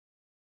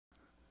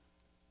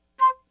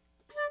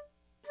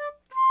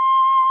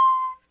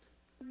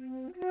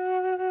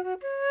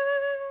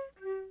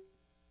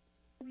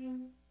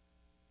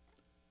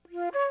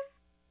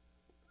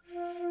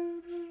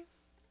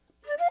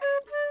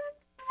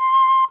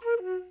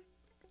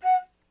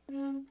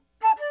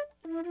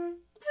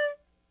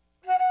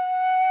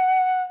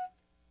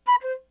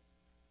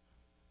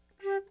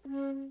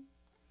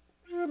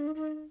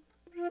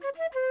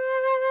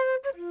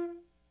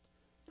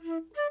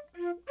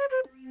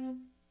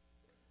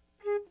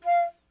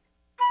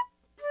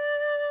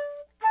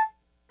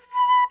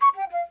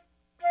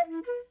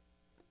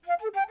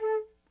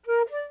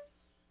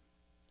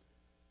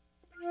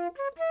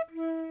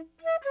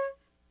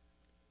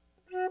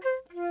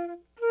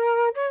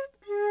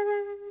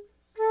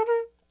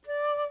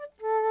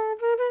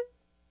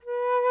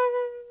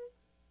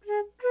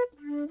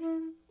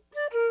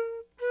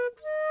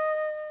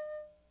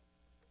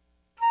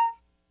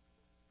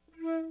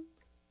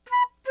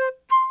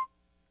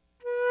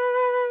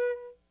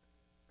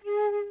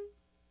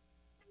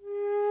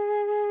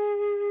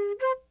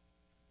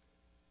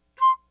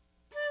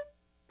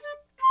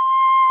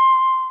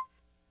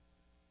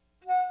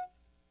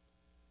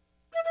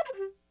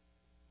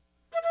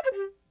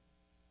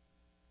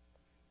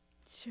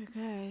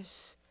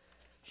Shakez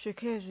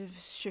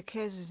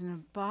is in a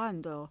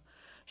bando.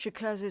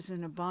 Shakez is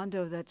in a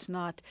bando that's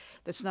not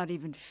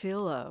even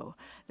philo.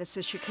 That's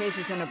the Shakez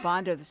is in a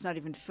bando that's not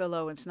even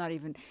philo. It's not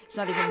even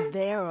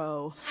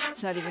vero.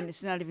 It's not even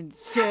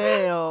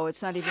seo.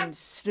 It's not even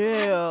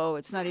steo.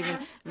 It's not even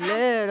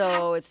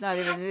little. It's not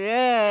even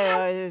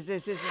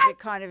it's a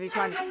kind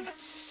of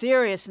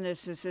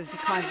seriousness. It's a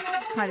kind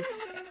of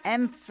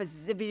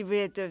emphasis,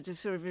 the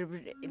sort of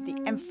the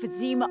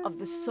emphysema of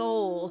the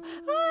soul.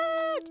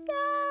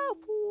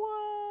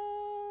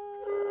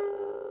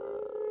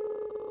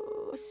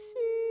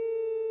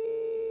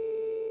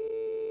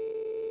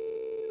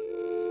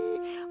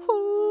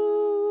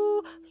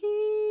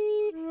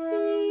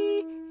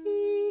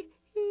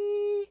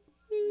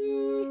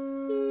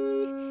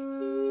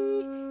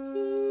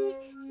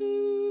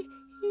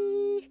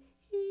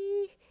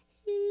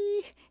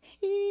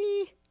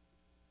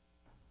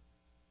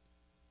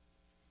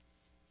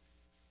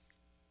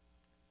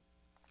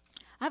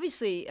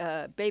 Obviously,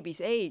 baby's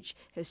age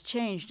has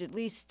changed at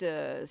least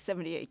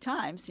 78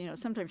 times. You know,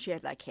 sometimes she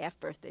had like half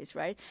birthdays,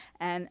 right?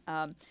 And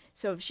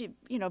so she,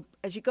 you know,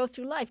 as you go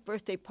through life,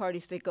 birthday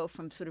parties, they go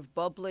from sort of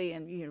bubbly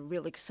and, you know,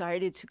 real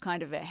excited to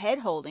kind of a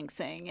head-holding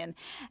thing.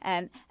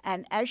 And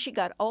as she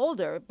got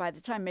older, by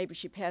the time maybe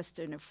she passed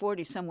in her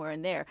 40s, somewhere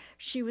in there,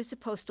 she was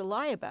supposed to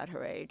lie about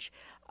her age,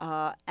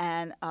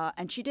 and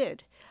she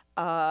did.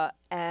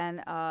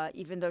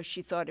 Even though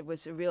she thought it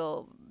was a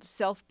real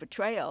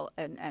self-betrayal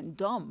and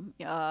dumb,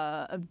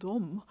 well,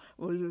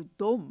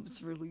 dumb,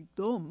 it's really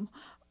dumb,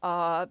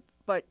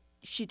 but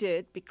she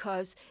did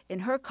because in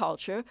her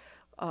culture,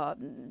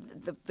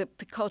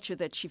 the culture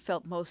that she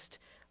felt most,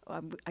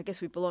 I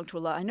guess we belong to a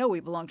lot. I know we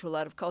belong to a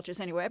lot of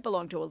cultures. Anyway, I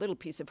belong to a little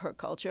piece of her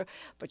culture,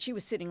 but she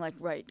was sitting like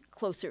right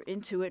closer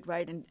into it,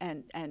 right,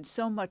 and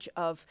so much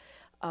of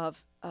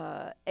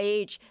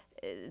age.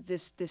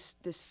 This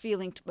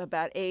feeling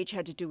about age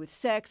had to do with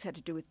sex, had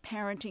to do with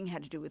parenting,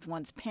 had to do with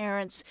one's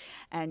parents,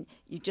 and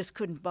you just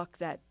couldn't buck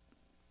that.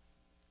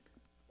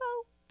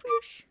 Oh,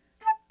 poosh.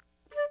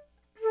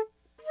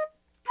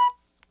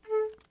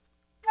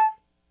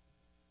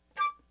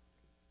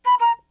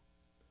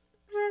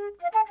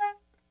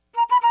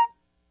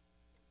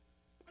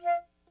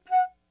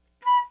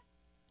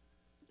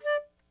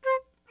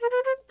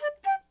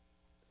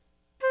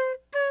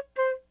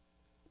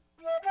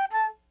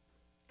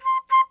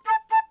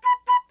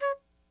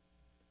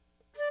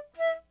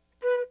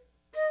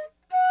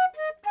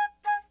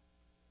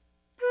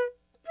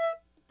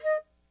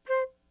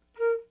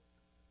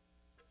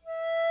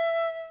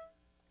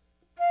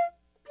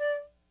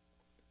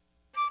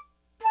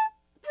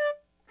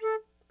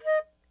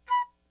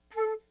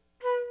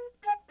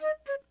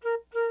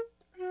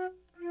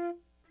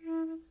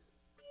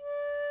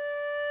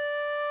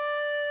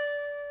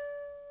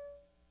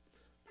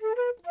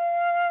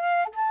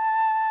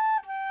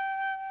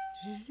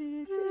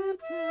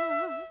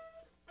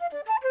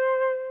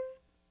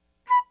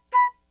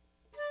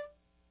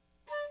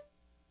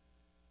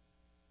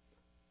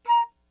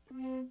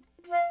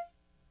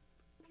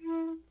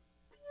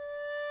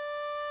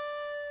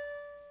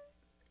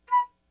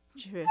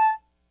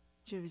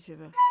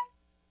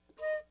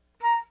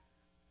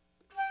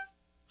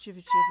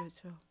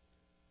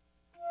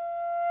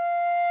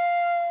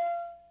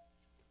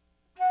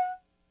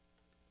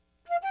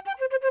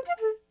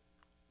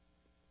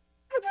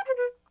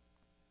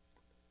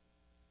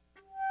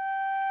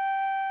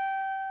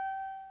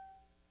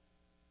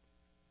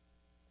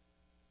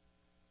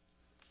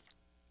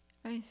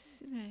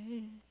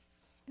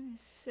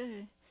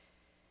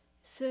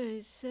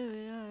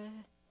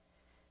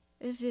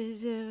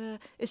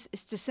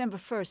 It's December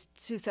 1st,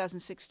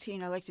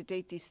 2016. I like to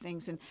date these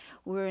things, and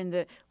we're in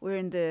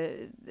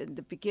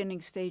the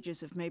beginning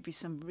stages of maybe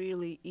some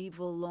really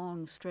evil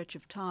long stretch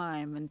of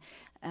time,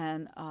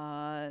 and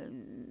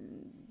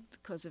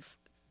because of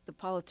the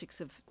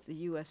politics of the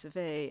U.S. of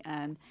A.,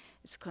 and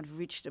it's kind of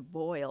reached a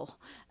boil,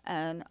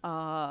 and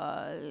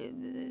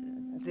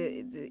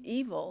the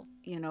evil,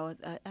 you know,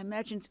 I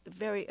imagine it's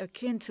very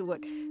akin to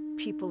what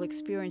people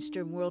experienced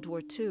during World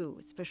War II,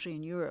 especially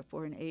in Europe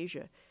or in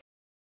Asia.